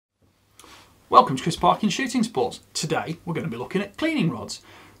Welcome to Chris Parkin Shooting Sports. Today we're going to be looking at cleaning rods.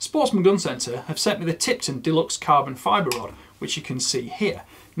 Sportsman Gun Centre have sent me the Tipton Deluxe carbon fibre rod, which you can see here.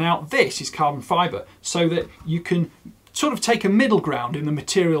 Now this is carbon fibre, so that you can sort of take a middle ground in the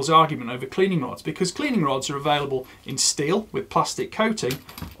materials argument over cleaning rods, because cleaning rods are available in steel with plastic coating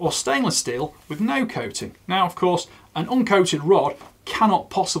or stainless steel with no coating. Now of course an uncoated rod cannot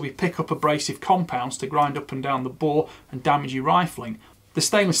possibly pick up abrasive compounds to grind up and down the bore and damage your rifling. The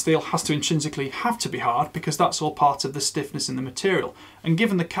stainless steel has to intrinsically have to be hard because that's all part of the stiffness in the material. And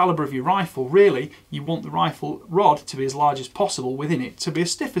given the calibre of your rifle, really, you want the rifle rod to be as large as possible within it to be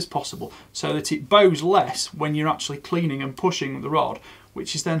as stiff as possible so that it bows less when you're actually cleaning and pushing the rod,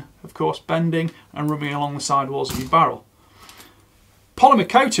 which is then, of course, bending and rubbing along the side walls of your barrel. Polymer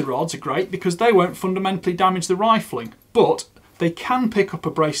coated rods are great because they won't fundamentally damage the rifling, but they can pick up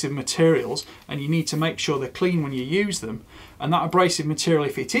abrasive materials and you need to make sure they're clean when you use them. And that abrasive material,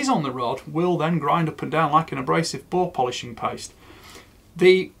 if it is on the rod, will then grind up and down like an abrasive bore polishing paste.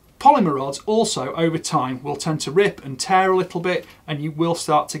 The polymer rods also, over time, will tend to rip and tear a little bit, and you will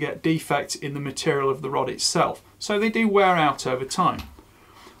start to get defects in the material of the rod itself. So they do wear out over time.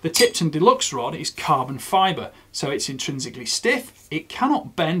 The Tipton Deluxe rod is carbon fibre, so it's intrinsically stiff, it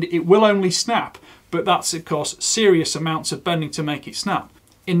cannot bend, it will only snap, but that's of course serious amounts of bending to make it snap.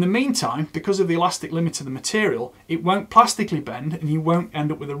 In the meantime, because of the elastic limit of the material, it won't plastically bend and you won't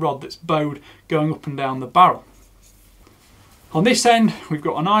end up with a rod that's bowed going up and down the barrel. On this end, we've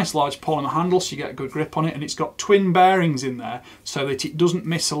got a nice large polymer handle so you get a good grip on it, and it's got twin bearings in there so that it doesn't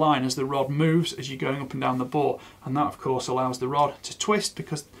misalign as the rod moves as you're going up and down the bore. And that of course allows the rod to twist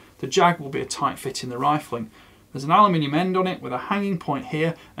because the jag will be a tight fit in the rifling. There's an aluminium end on it with a hanging point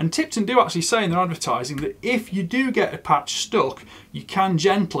here, and Tipton do actually say in their advertising that if you do get a patch stuck, you can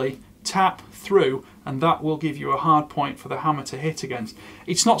gently tap through and that will give you a hard point for the hammer to hit against.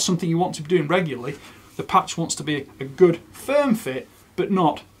 It's not something you want to be doing regularly. The patch wants to be a good firm fit, but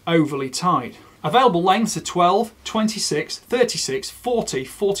not overly tight. Available lengths are 12, 26, 36, 40,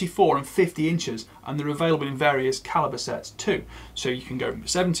 44 and 50 inches, and they're available in various calibre sets too. So you can go from a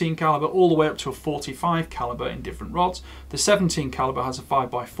 17 calibre all the way up to a 45 calibre in different rods. The 17 calibre has a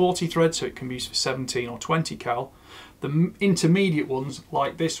 5x40 thread, so it can be used for 17 or 20 cal. The intermediate ones,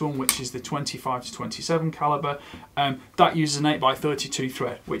 like this one, which is the 25 to 27 calibre, that uses an 8x32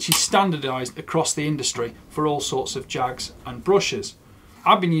 thread, which is standardised across the industry for all sorts of jags and brushes.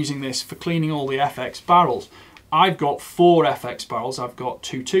 I've been using this for cleaning all the FX barrels. I've got 4 FX barrels. I've got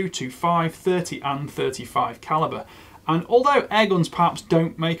 22, 25, 30 and 35 calibre. And although airguns perhaps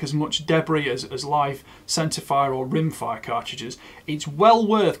don't make as much debris as live centerfire or rimfire cartridges, it's well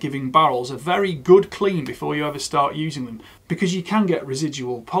worth giving barrels a very good clean before you ever start using them, because you can get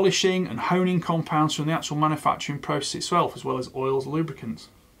residual polishing and honing compounds from the actual manufacturing process itself, as well as oils, lubricants.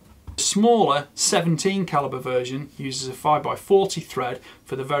 The smaller 17 calibre version uses a 5x40 thread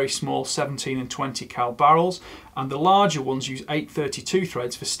for the very small 17 and 20 cal barrels, and the larger ones use 832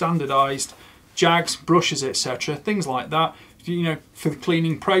 threads for standardised jags, brushes, etc., things like that, you know, for the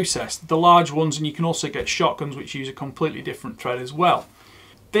cleaning process. The large ones, and you can also get shotguns which use a completely different thread as well.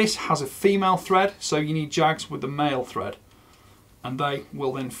 This has a female thread, so you need jags with the male thread, and they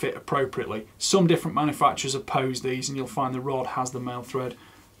will then fit appropriately. Some different manufacturers oppose these, and you'll find the rod has the male thread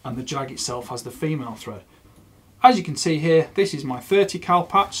and the jag itself has the female thread. As you can see here, this is my 30 cal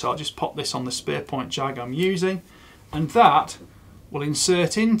patch, so I'll just pop this on the spear point jag I'm using, and that will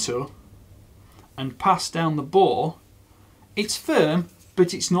insert into and pass down the bore. It's firm,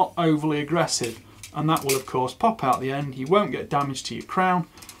 but it's not overly aggressive, and that will of course pop out the end. You won't get damage to your crown,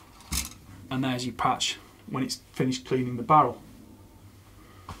 and there's your patch when it's finished cleaning the barrel.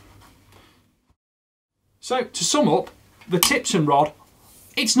 So to sum up, the Tipton rod,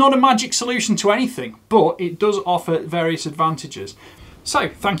 it's not a magic solution to anything, but it does offer various advantages. So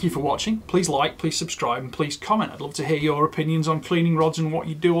thank you for watching. Please like, please subscribe and please comment. I'd love to hear your opinions on cleaning rods and what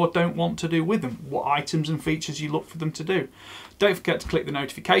you do or don't want to do with them, what items and features you look for them to do. Don't forget to click the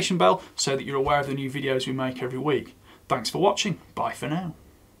notification bell so that you're aware of the new videos we make every week. Thanks for watching. Bye for now.